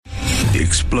The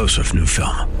explosive new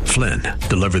film, Flynn,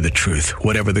 Deliver the Truth,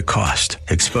 Whatever the Cost,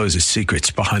 exposes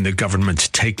secrets behind the government's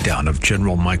takedown of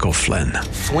General Michael Flynn.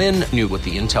 Flynn knew what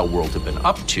the intel world had been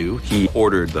up to. He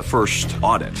ordered the first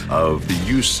audit of the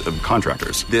use of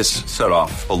contractors. This set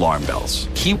off alarm bells.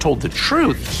 He told the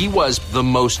truth. He was the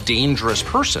most dangerous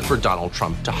person for Donald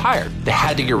Trump to hire. They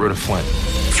had to get rid of Flynn.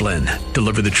 Flynn,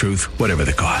 Deliver the Truth, Whatever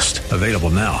the Cost. Available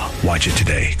now. Watch it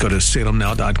today. Go to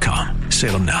salemnow.com.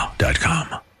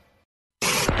 salemnow.com.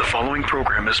 The following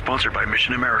program is sponsored by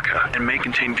Mission America and may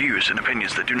contain views and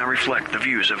opinions that do not reflect the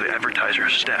views of the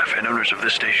advertisers, staff, and owners of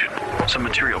this station. Some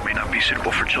material may not be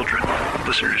suitable for children.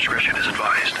 Listener discretion is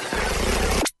advised.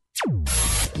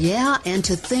 Yeah, and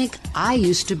to think I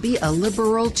used to be a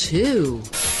liberal too.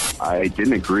 I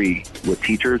didn't agree with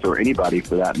teachers or anybody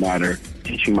for that matter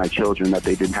teaching my children that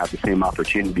they didn't have the same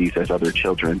opportunities as other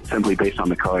children simply based on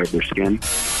the color of their skin.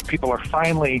 People are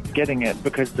finally getting it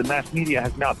because the mass media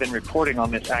has not been reporting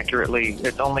on this accurately.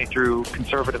 It's only through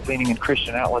conservative-leaning and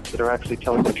Christian outlets that are actually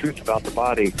telling the truth about the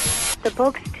body. The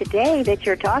books today that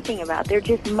you're talking about, they're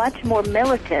just much more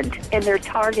militant, and they're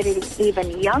targeting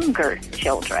even younger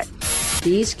children.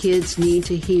 These kids need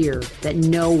to hear that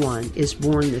no one is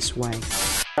born this way.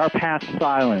 Our past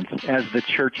silence as the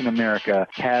church in America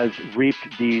has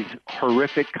reaped these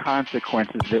horrific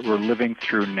consequences that we're living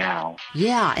through now.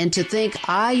 Yeah, and to think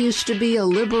I used to be a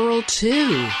liberal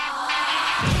too.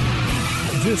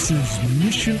 This is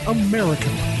Mission America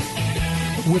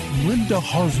with Linda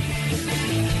Harvey.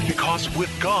 Because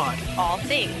with God, all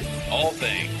things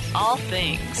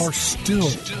are still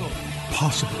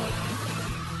possible.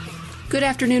 Good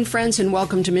afternoon, friends, and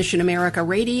welcome to Mission America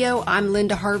Radio. I'm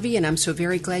Linda Harvey, and I'm so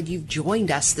very glad you've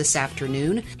joined us this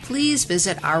afternoon. Please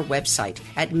visit our website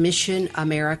at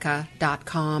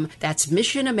missionamerica.com. That's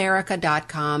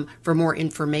missionamerica.com for more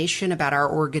information about our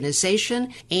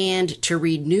organization and to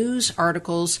read news,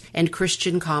 articles, and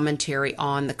Christian commentary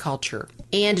on the culture.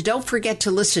 And don't forget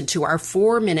to listen to our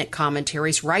 4-minute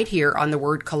commentaries right here on the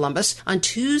Word Columbus on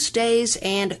Tuesdays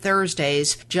and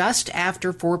Thursdays just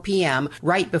after 4 p.m.,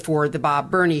 right before the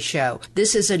Bob Burney Show.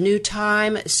 This is a new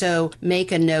time, so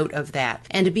make a note of that.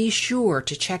 And be sure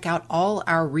to check out all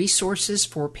our resources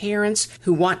for parents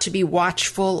who want to be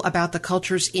watchful about the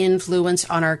culture's influence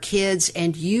on our kids,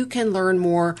 and you can learn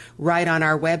more right on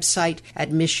our website at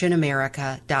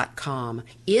missionamerica.com.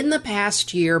 In the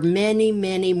past year,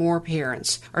 many more parents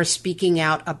are speaking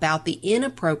out about the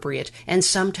inappropriate and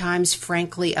sometimes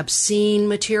frankly obscene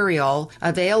material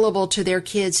available to their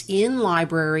kids in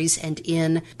libraries and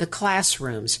in the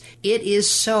classrooms. It is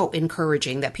so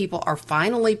encouraging that people are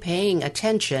finally paying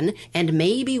attention, and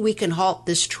maybe we can halt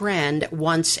this trend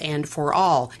once and for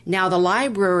all. Now, the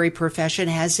library profession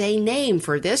has a name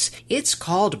for this. It's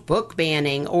called book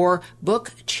banning or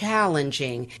book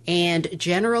challenging, and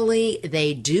generally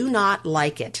they do not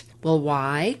like it. Well,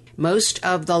 why? Most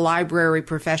of the library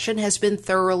profession has been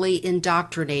thoroughly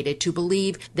indoctrinated to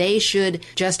believe they should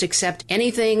just accept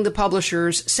anything the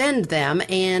publishers send them,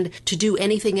 and to do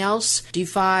anything else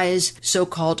defies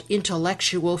so-called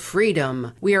intellectual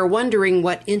freedom. We are wondering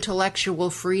what intellectual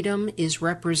freedom is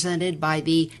represented by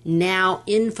the now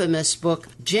infamous book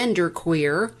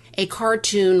Genderqueer, a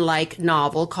cartoon-like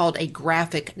novel called a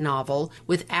graphic novel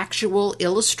with actual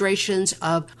illustrations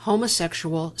of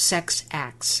homosexual sex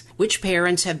acts, which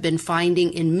parents have been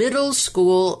finding in middle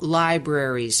school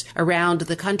libraries. Around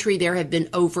the country, there have been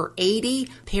over 80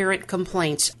 parent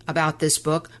complaints about this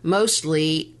book,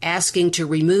 mostly asking to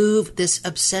remove this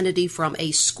obscenity from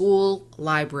a school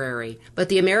library. But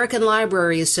the American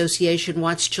Library Association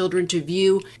wants children to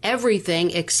view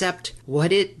everything except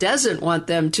what it doesn't want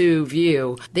them to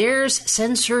view. There's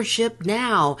censorship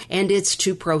now, and it's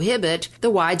to prohibit the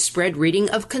widespread reading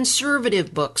of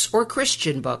conservative books or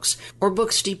Christian books or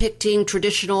books depicting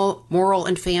traditional moral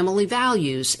and family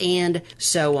values and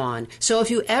so on. So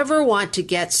if you ever want to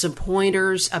get some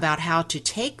pointers about how to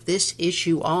take this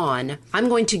issue on, I'm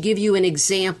going to give you an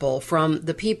example from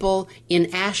the people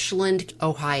in Ashland,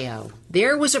 Ohio.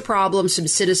 There was a problem some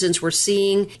citizens were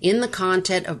seeing in the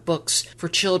content of books for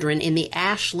children in the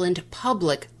Ashland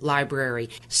Public Library.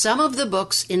 Some of the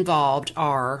books involved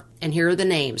are, and here are the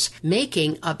names,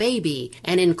 Making a Baby,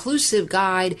 an inclusive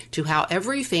guide to how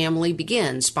every family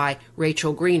begins by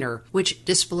Rachel Greener, which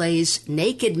displays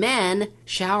naked men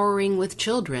showering with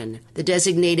children. The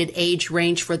designated age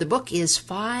range for the book is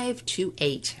 5 to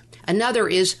 8. Another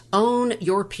is Own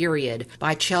Your Period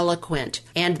by Chella Quint.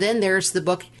 And then there's the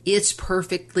book It's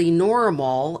Perfectly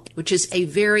Normal, which is a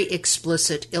very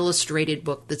explicit illustrated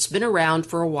book that's been around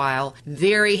for a while,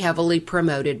 very heavily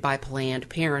promoted by Planned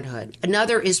Parenthood.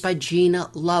 Another is by Gina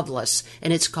Lovelace,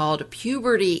 and it's called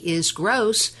Puberty is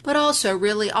Gross, but also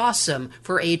really awesome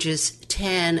for ages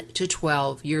 10 to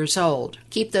 12 years old.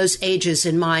 Keep those ages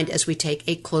in mind as we take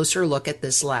a closer look at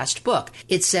this last book.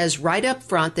 It says right up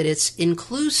front that it's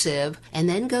inclusive and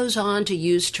then goes on to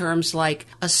use terms like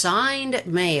assigned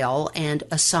male and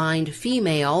assigned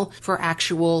female for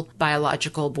actual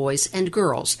biological boys and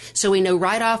girls. So we know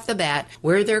right off the bat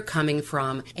where they're coming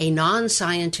from, a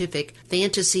non-scientific,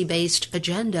 fantasy-based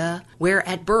agenda where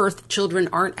at birth children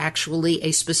aren't actually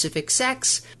a specific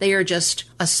sex, they are just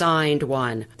assigned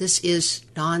one. This is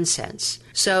nonsense.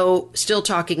 So, still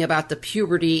talking about the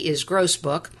Puberty is Gross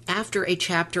book, after a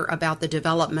chapter about the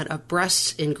development of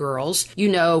breasts in girls, you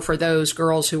know, for those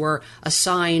girls who are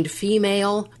assigned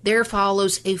female, there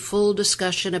follows a full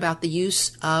discussion about the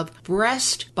use of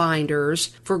breast binders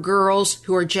for girls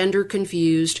who are gender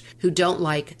confused, who don't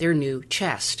like their new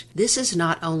chest. This is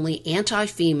not only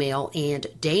anti-female and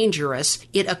dangerous,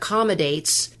 it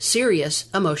accommodates serious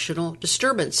emotional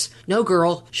disturbance. No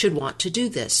girl should want to do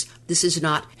this. This is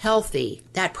not healthy.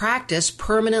 That practice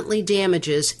permanently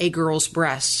damages a girl's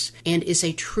breasts and is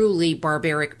a truly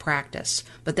barbaric practice.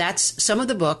 But that's some of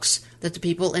the books that the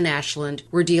people in Ashland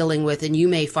were dealing with, and you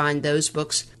may find those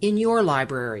books in your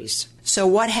libraries. So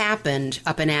what happened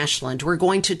up in Ashland? We're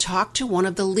going to talk to one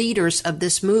of the leaders of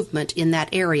this movement in that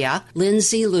area,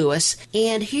 Lindsay Lewis,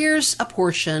 and here's a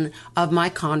portion of my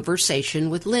conversation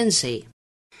with Lindsay.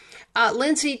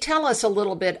 Lindsay, tell us a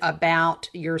little bit about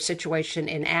your situation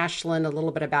in Ashland, a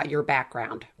little bit about your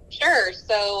background. Sure.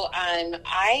 So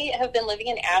I have been living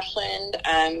in Ashland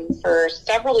for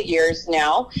several years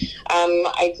now.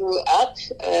 I grew up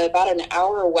about an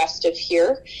hour west of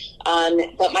here,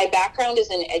 but my background is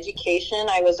in education.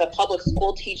 I was a public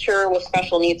school teacher with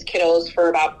special needs kiddos for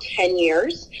about 10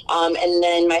 years. And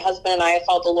then my husband and I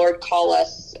felt the Lord call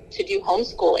us to do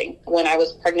homeschooling when I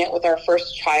was pregnant with our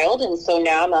first child. And so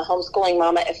now I'm a homeschooling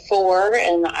mama at 4,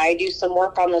 and I do some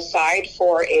work on the side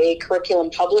for a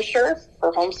curriculum publisher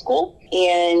for homeschool.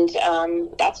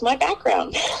 And that's my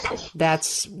background.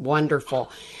 That's wonderful.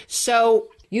 So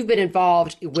you've been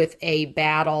involved with a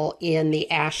battle in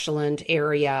the Ashland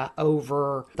area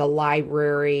over the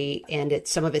library and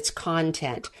some of its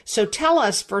content. So tell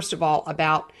us, first of all,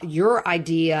 about your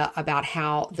idea about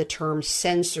how the term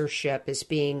censorship is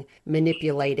being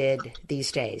manipulated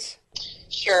these days.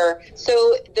 Sure.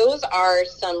 So those are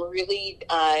some really,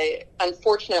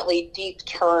 unfortunately, deep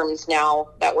terms now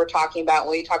that we're talking about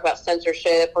when we talk about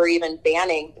censorship or even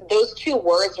banning. Those two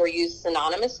words are used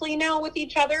synonymously now with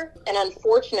each other. And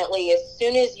unfortunately, as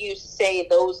soon as you say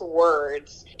those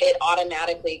words, it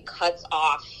automatically cuts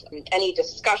off any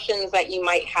discussions that you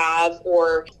might have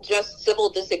or just civil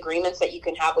disagreements that you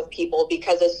can have with people,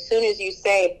 because as soon as you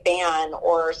say ban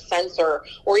or censor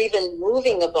or even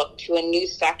moving a book to a new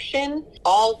section,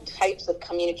 all types of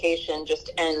communication just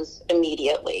ends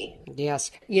immediately. Yes.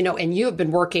 You know, and you have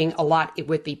been working a lot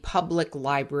with the public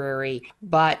library,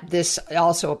 but this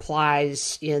also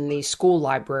applies in the school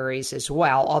libraries as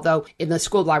well. Although in the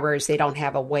school libraries, they don't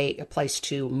have a place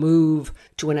to move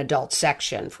to an adult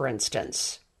section, for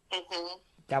instance. Mm-hmm.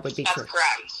 That would be That's true.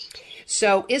 correct.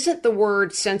 So isn't the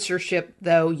word censorship,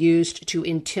 though, used to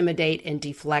intimidate and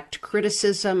deflect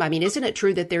criticism? I mean, isn't it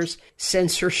true that there's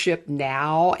censorship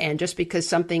now? And just because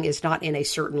something is not in a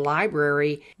certain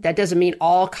library, that doesn't mean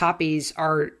all copies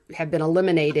have been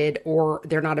eliminated or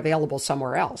they're not available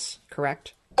somewhere else,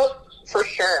 correct? Oh, for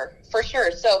sure. For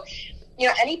sure. So,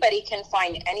 anybody can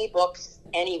find any books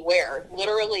anywhere.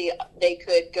 Literally, they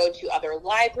could go to other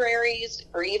libraries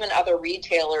or even other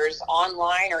retailers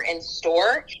online or in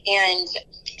store. And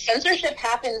censorship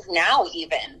happens now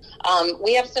even.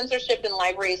 We have censorship in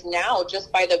libraries now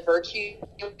just by the virtue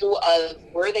of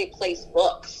where they place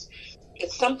books.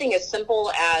 It's something as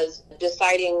simple as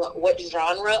deciding what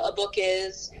genre a book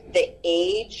is, the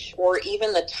age, or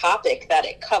even the topic that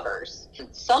it covers.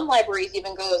 Some libraries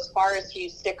even go as far as to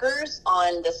use stickers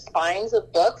on the spines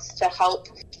of books to help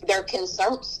their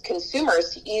consumers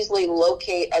to easily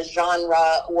locate a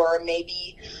genre or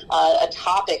maybe a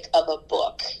topic of a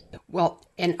book. Well,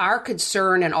 and our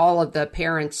concern and all of the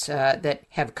parents that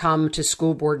have come to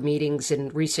school board meetings in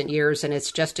recent years, and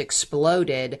it's just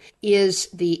exploded, is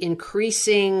the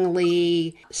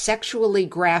increasingly sexually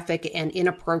graphic and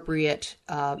inappropriate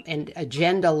and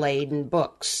agenda-laden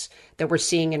books that we're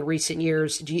seeing in recent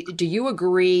years. Do you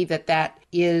agree that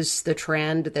is the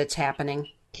trend that's happening?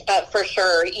 For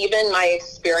sure. Even my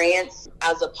experience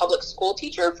as a public school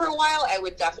teacher for a while, I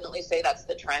would definitely say that's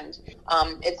the trend.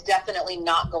 It's definitely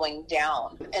not going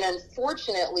down. And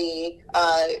unfortunately,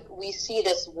 we see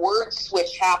this word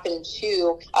switch happen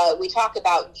too. We talk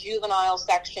about juvenile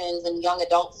sections and young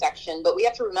adult section, but we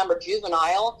have to remember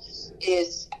juvenile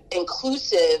is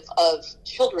inclusive of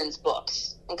children's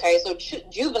books. Okay, so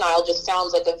juvenile just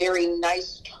sounds like a very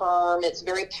nice term. It's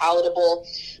very palatable,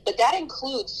 but that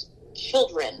includes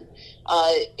children,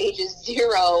 ages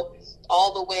 0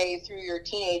 all the way through your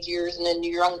teenage years, and then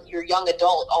your young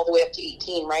adult all the way up to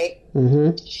 18, right?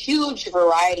 Mm-hmm. Huge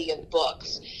variety of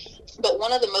books. But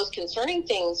one of the most concerning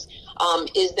things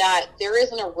is that there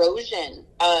is an erosion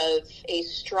of a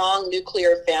strong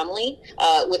nuclear family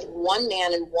with one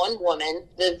man and one woman.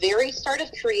 The very start of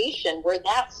creation, where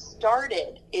that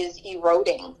started, is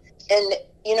eroding. And,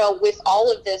 you know, with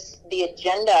all of this, the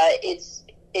agenda,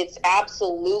 it's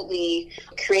absolutely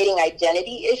creating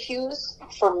identity issues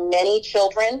for many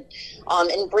children,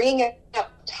 and bringing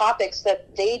up topics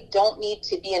that they don't need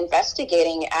to be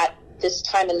investigating at this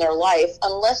time in their life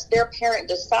unless their parent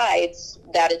decides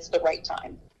that it's the right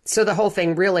time. So the whole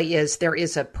thing really is, there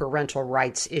is a parental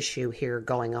rights issue here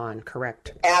going on,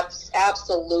 correct?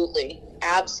 Absolutely.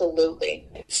 Absolutely.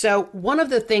 So one of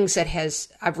the things that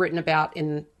I've written about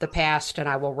in the past, and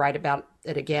I will write about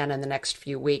it again in the next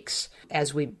few weeks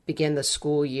as we begin the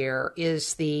school year,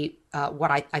 is the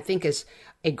what I think is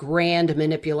a grand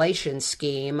manipulation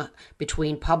scheme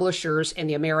between publishers and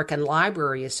the American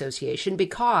Library Association,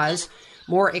 because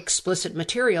more explicit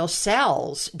material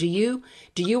sells. Do you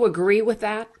agree with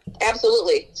that?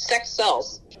 Absolutely. Sex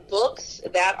sells. Books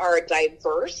that are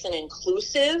diverse and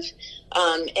inclusive,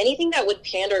 anything that would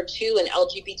pander to an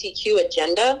LGBTQ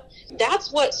agenda,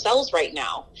 that's what sells right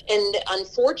now. And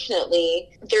unfortunately,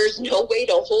 there's no way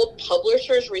to hold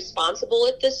publishers responsible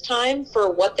at this time for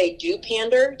what they do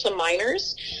pander to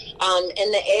minors.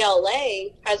 And the ALA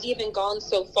has even gone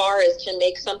so far as to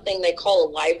make something they call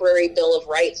a library bill of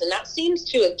rights. And that seems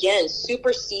to, again,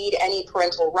 supersede any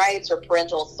parental rights or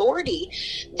parental authority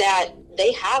that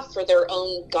they have for their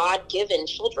own God-given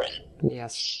children.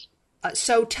 Yes.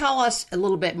 So tell us a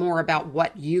little bit more about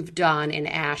what you've done in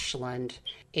Ashland,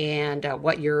 and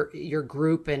what your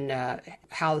group and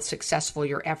how successful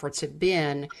your efforts have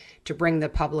been to bring the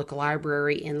public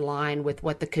library in line with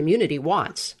what the community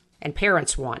wants and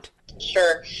parents want.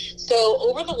 Sure. So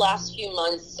over the last few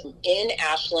months in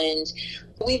Ashland,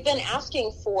 we've been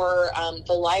asking for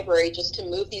the library just to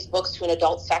move these books to an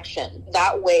adult section.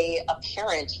 That way a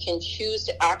parent can choose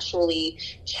to actually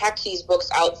check these books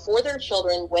out for their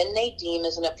children when they deem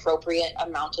is an appropriate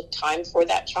amount of time for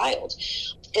that child.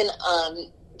 In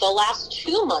the last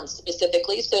 2 months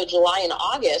specifically, so July and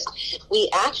August, we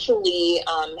actually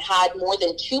had more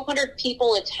than 200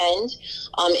 people attend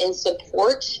in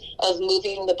support of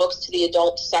moving the books to the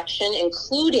adult section,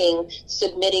 including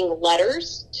submitting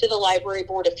letters to the Library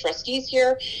Board of Trustees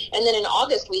here. And then in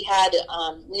August, we had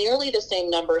nearly the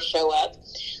same number show up,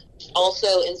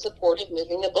 also in support of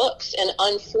moving the books. And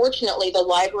unfortunately, the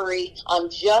library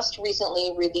just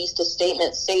recently released a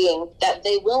statement saying that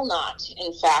they will not,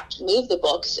 in fact, move the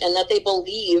books, and that they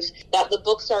believe that the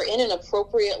books are in an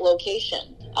appropriate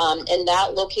location. And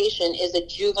that location is a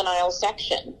juvenile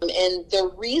section. And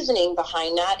the reasoning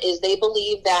behind that is they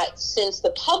believe that since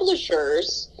the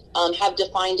publishers have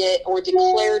defined it or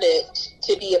declared it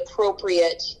to be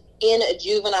appropriate in a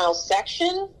juvenile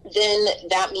section, then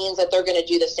that means that they're going to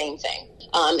do the same thing.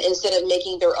 Instead of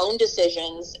making their own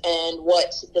decisions and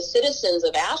what the citizens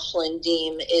of Ashland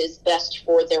deem is best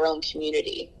for their own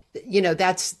community. You know,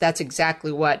 that's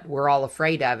exactly what we're all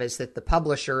afraid of, is that the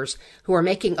publishers who are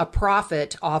making a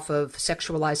profit off of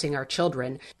sexualizing our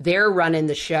children, they're running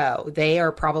the show. They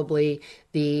are probably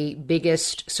the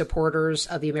biggest supporters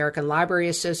of the American Library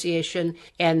Association,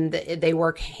 and they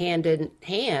work hand in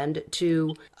hand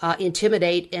to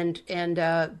intimidate and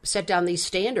set down these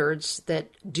standards that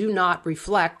do not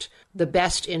reflect the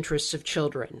best interests of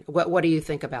children. What do you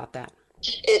think about that?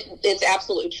 It's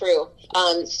absolutely true.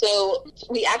 So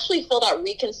we actually filled out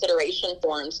reconsideration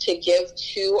forms to give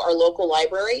to our local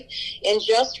library. And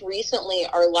just recently,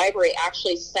 our library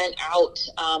actually sent out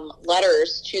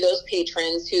letters to those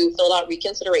patrons who filled out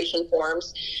reconsideration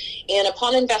forms. And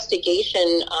upon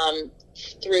investigation,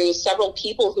 through several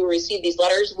people who received these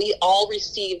letters, we all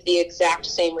received the exact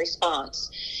same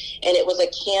response. And it was a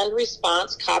canned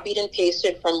response, copied and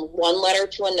pasted from one letter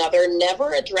to another,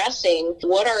 never addressing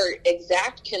what our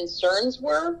exact concerns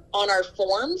were on our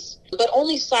forms. but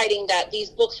only citing that these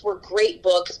books were great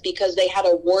books because they had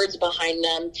awards behind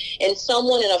them, and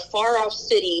someone in a far-off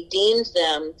city deemed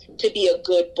them to be a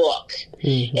good book.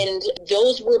 Mm-hmm. And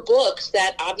those were books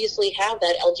that obviously have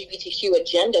that LGBTQ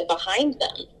agenda behind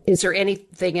them. Is there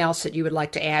anything else that you would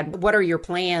like to add? What are your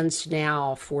plans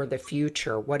now for the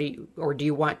future? Do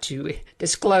you want to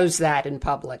disclose that in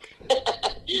public?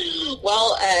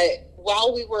 Well,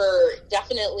 while we were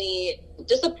definitely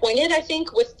disappointed, I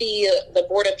think, with the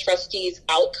Board of Trustees'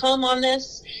 outcome on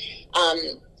this,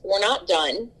 we're not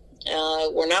done.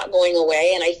 We're not going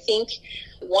away. And I think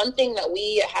one thing that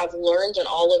we have learned in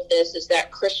all of this is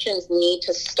that Christians need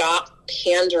to stop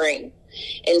pandering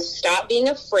and stop being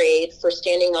afraid for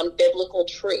standing on biblical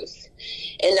truth.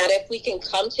 And that if we can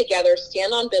come together,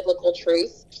 stand on biblical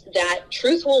truth, that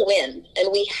truth will win.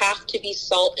 And we have to be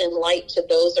salt and light to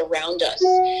those around us.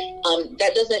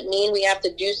 That doesn't mean we have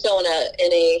to do so in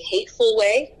a hateful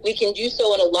way. We can do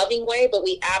so in a loving way, but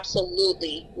we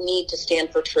absolutely need to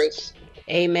stand for truth.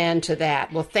 Amen to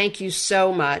that. Well, thank you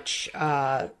so much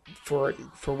for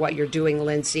what you're doing,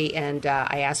 Lindsay, and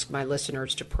I ask my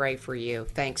listeners to pray for you.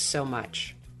 Thanks so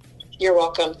much. You're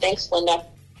welcome. Thanks, Linda.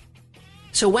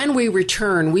 So when we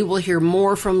return, we will hear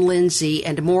more from Lindsay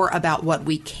and more about what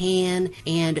we can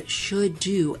and should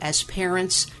do as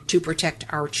parents to protect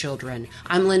our children.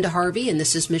 I'm Linda Harvey, and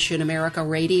this is Mission America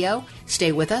Radio.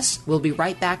 Stay with us. We'll be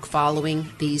right back following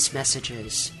these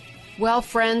messages. Well,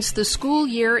 friends, the school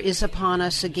year is upon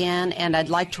us again, and I'd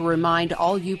like to remind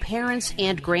all you parents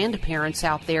and grandparents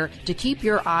out there to keep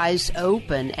your eyes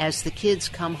open as the kids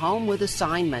come home with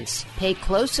assignments. Pay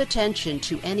close attention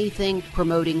to anything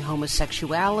promoting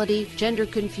homosexuality, gender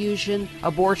confusion,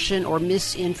 abortion, or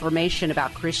misinformation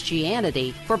about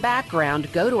Christianity. For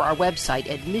background, go to our website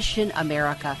at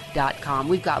missionamerica.com.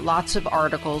 We've got lots of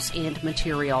articles and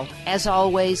material. As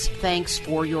always, thanks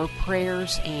for your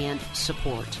prayers and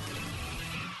support.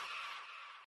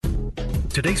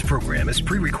 Today's program is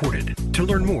pre-recorded. To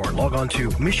learn more, log on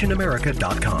to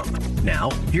missionamerica.com. Now,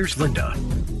 here's Linda.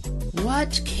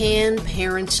 What can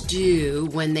parents do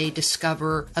when they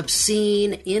discover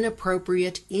obscene,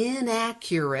 inappropriate,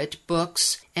 inaccurate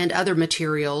books and other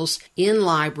materials in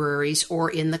libraries or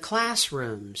in the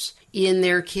classrooms, in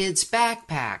their kids'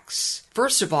 backpacks?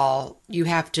 First of all, you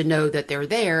have to know that they're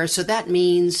there, so that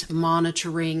means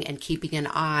monitoring and keeping an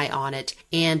eye on it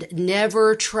and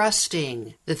never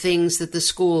trusting the things that the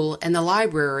school and the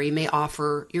library may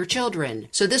offer your children.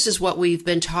 So this is what we've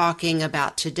been talking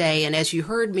about today, and as you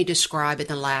heard me describe in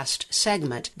the last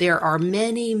segment, there are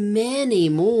many, many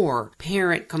more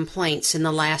parent complaints in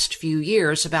the last few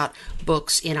years about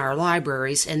books in our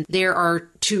libraries, and there are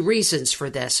two reasons for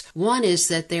this. One is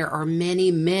that there are many,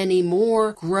 many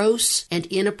more gross and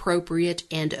inappropriate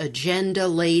and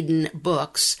agenda-laden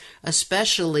books,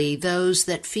 especially those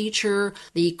that feature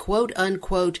the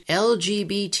quote-unquote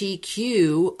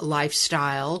LGBTQ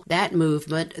lifestyle, that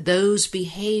movement, those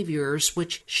behaviors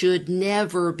which should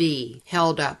never be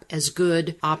held up as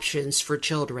good options for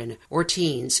children or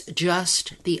teens,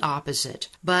 just the opposite.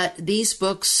 But these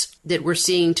books that we're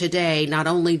seeing today not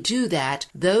only do that,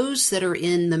 those that are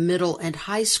in the middle and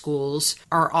high schools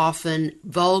are often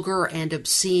vulgar and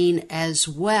obscene as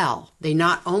well. They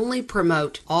not only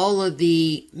promote all of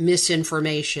the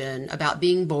misinformation about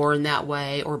being born that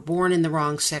way or born in the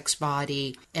wrong sex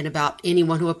body and about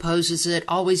anyone who opposes it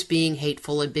always being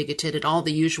hateful and bigoted and all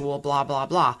the usual blah, blah,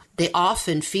 blah. They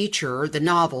often the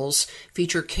novels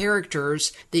feature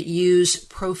characters that use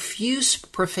profuse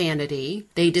profanity.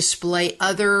 They display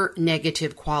other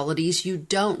negative qualities you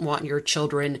don't want your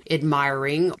children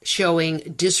admiring, showing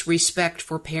disrespect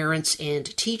for parents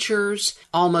and teachers,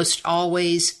 almost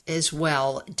always as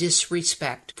well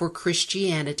disrespect for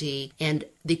Christianity and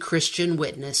the Christian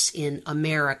witness in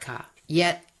America.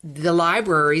 Yet, the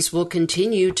libraries will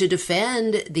continue to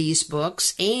defend these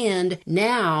books, and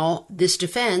now this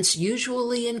defense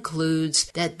usually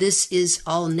includes that this is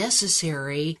all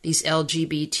necessary. These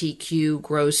LGBTQ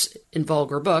gross and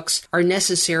vulgar books are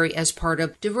necessary as part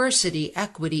of diversity,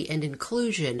 equity, and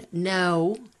inclusion.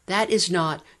 No, that is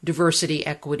not diversity,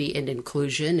 equity, and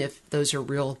inclusion, if those are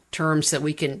real terms that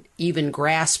we can even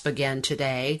grasp again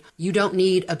today. You don't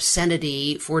need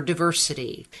obscenity for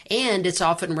diversity. And it's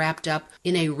often wrapped up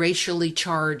in a racially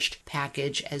charged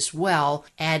package as well,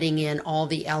 adding in all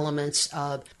the elements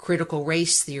of critical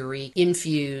race theory,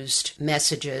 infused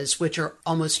messages, which are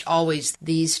almost always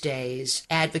these days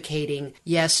advocating,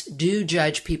 yes, do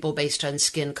judge people based on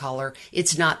skin color.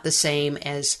 It's not the same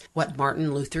as what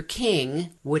Martin Luther King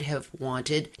would would have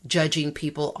wanted, judging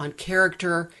people on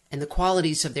character and the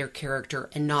qualities of their character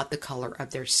and not the color of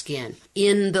their skin.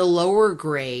 In the lower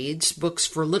grades, books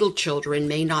for little children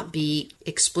may not be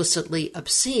explicitly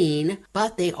obscene,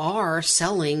 but they are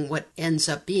selling what ends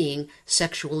up being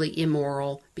sexually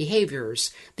immoral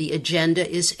behaviors. The agenda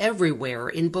is everywhere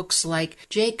in books like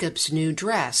Jacob's New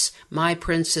Dress, My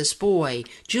Princess Boy,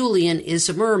 Julian is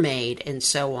a Mermaid, and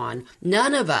so on.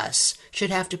 None of us should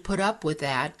have to put up with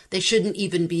that. They shouldn't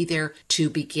even be there to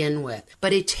begin with.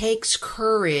 But it takes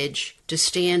courage to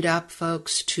stand up,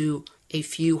 folks, to a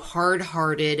few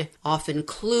hard-hearted, often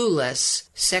clueless,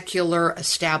 secular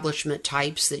establishment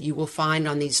types that you will find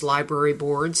on these library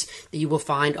boards, that you will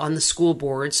find on the school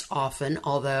boards often,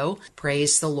 although,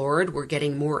 praise the Lord, we're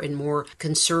getting more and more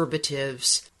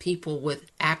conservatives, people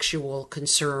with actual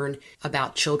concern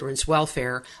about children's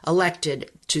welfare,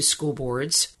 elected to school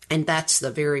boards. And that's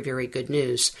the very, very good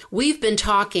news. We've been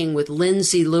talking with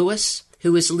Lindsay Lewis,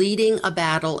 who is leading a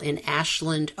battle in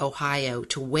Ashland, Ohio,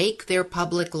 to wake their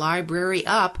public library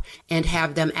up and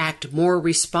have them act more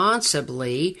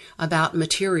responsibly about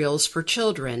materials for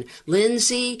children.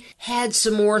 Lindsay had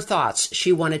some more thoughts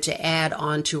she wanted to add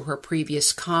on to her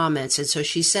previous comments, and so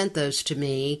she sent those to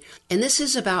me. And this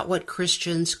is about what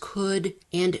Christians could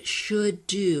and should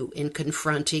do in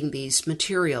confronting these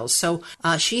materials. So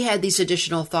she had these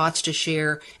additional thoughts to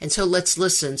share, and so let's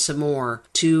listen some more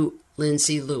to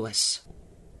Lindsay Lewis.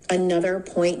 Another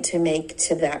point to make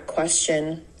to that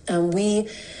question, we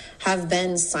have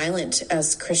been silent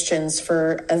as Christians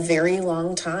for a very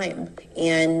long time,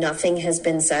 and nothing has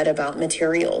been said about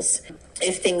materials.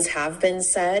 If things have been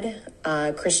said,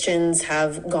 Christians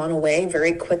have gone away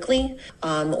very quickly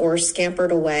or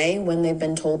scampered away when they've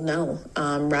been told no,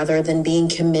 rather than being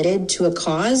committed to a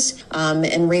cause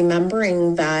and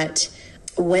remembering that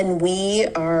when we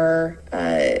are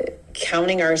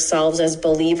counting ourselves as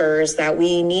believers, that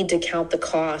we need to count the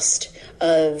cost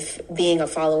of being a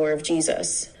follower of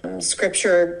Jesus.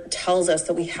 Scripture tells us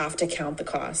that we have to count the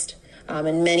cost.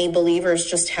 And many believers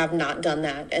just have not done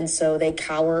that. And so they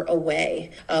cower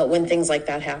away when things like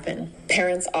that happen.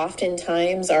 Parents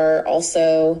oftentimes are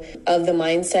also of the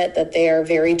mindset that they are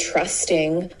very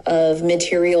trusting of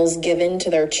materials given to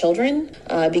their children,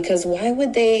 because why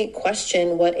would they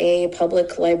question what a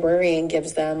public librarian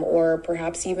gives them, or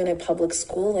perhaps even a public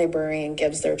school librarian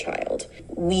gives their child?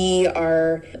 We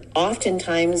are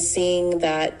oftentimes seeing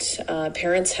that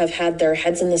parents have had their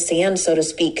heads in the sand, so to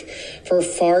speak, for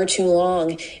far too long.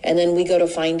 And then we go to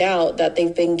find out that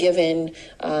they've been given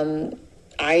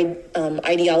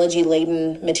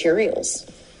ideology-laden materials.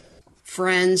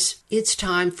 Friends, it's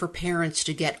time for parents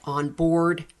to get on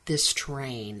board this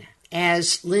train.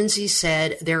 As Lindsay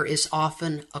said, there is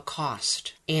often a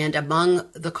cost. And among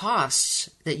the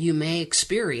costs that you may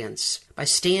experience by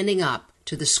standing up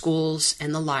to the schools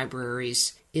and the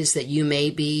libraries is that you may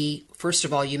be, first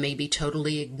of all, you may be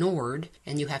totally ignored,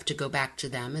 and you have to go back to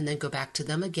them and then go back to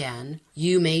them again.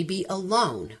 You may be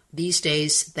alone. These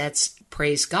days, that's,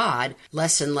 praise God,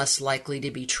 less and less likely to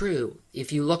be true.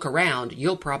 If you look around,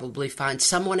 you'll probably find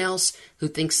someone else who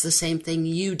thinks the same thing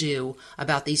you do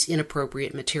about these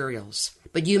inappropriate materials.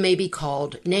 But you may be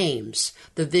called names.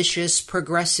 The vicious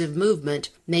progressive movement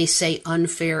may say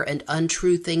unfair and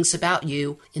untrue things about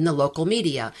you in the local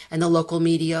media, and the local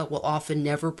media will often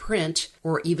never print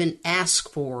or even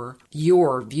ask for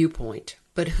your viewpoint.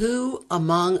 But who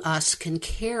among us can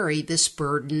carry this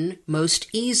burden most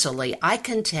easily? I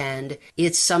contend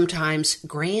it's sometimes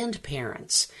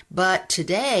grandparents. But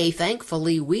today,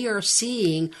 thankfully, we are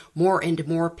seeing more and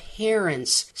more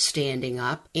parents standing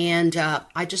up. And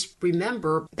I just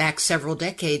remember back several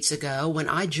decades ago when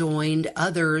I joined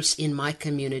others in my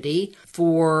community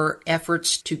for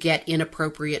efforts to get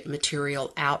inappropriate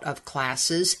material out of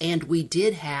classes. And we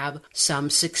did have some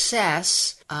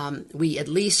success. We at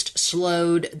least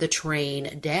slowed the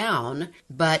train down,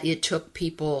 but it took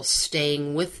people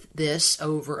staying with this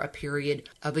over a period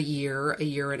of a year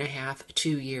and a half,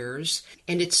 2 years.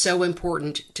 And it's so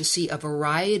important to see a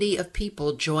variety of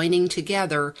people joining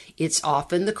together. It's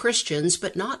often the Christians,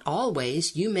 but not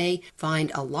always. You may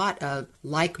find a lot of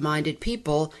like-minded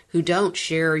people who don't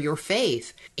share your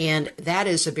faith. And that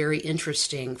is a very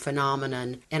interesting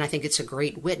phenomenon. And I think it's a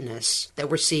great witness that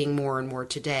we're seeing more and more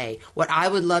today. What I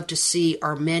would love to see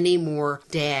are many more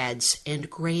dads and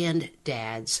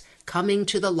granddads coming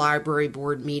to the library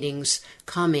board meetings,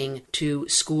 coming to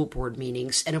school board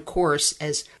meetings. And of course,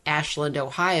 as Ashland,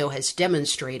 Ohio has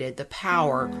demonstrated, the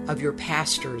power of your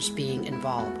pastors being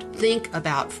involved. Think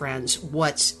about, friends,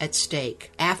 what's at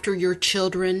stake. After your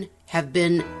children have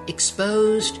been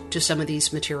exposed to some of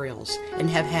these materials and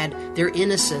have had their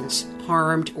innocence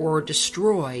harmed or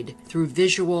destroyed through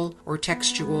visual or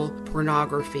textual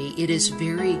pornography, it is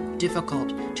very difficult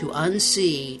to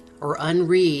unsee or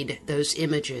unread those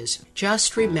images.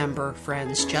 Just remember,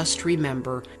 friends, just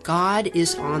remember, God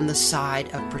is on the side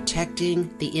of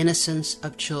protecting the innocence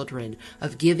of children,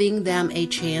 of giving them a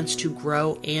chance to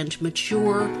grow and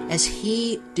mature as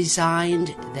He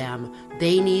designed them.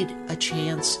 They need a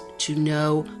chance to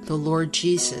know the Lord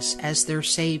Jesus as their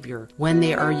Savior when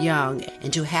they are young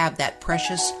and to have that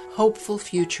precious, hopeful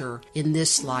future in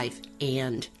this life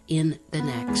and in the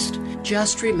next.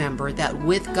 Just remember that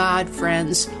with God,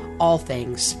 friends, all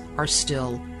things are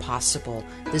still possible.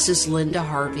 This is Linda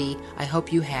Harvey. I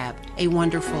hope you have a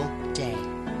wonderful day.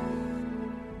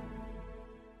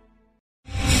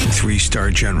 3-star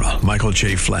General Michael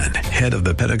J. Flynn, head of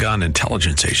the Pentagon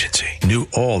Intelligence Agency, knew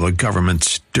all the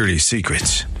government's dirty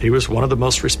secrets. He was one of the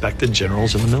most respected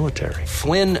generals in the military.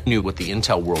 Flynn knew what the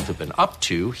intel world had been up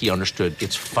to. He understood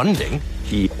its funding.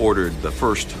 He ordered the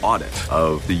first audit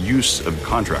of the use of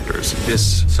contractors.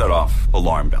 This set off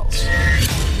alarm bells.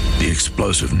 The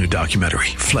explosive new documentary,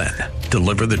 Flynn,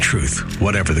 Deliver the Truth,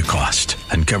 Whatever the Cost,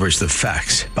 uncovers the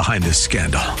facts behind this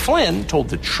scandal. Flynn told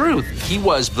the truth. He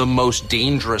was the most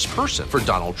dangerous person for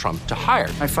Donald Trump to hire.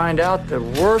 I find out the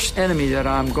worst enemy that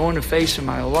I'm going to face in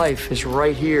my life is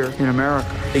right here in America.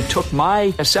 They took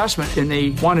my assessment and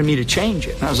they wanted me to change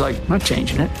it. And I was like, I'm not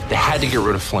changing it. They had to get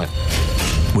rid of Flynn.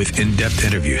 With in-depth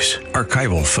interviews,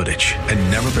 archival footage,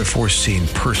 and never-before-seen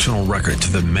personal records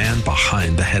of the man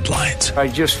behind the headlines. I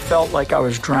just felt like I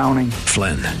was drowning.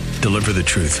 Flynn, Deliver the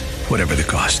Truth, Whatever the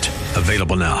Cost.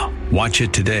 Available now. Watch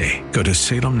it today. Go to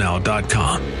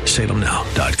salemnow.com.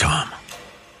 salemnow.com.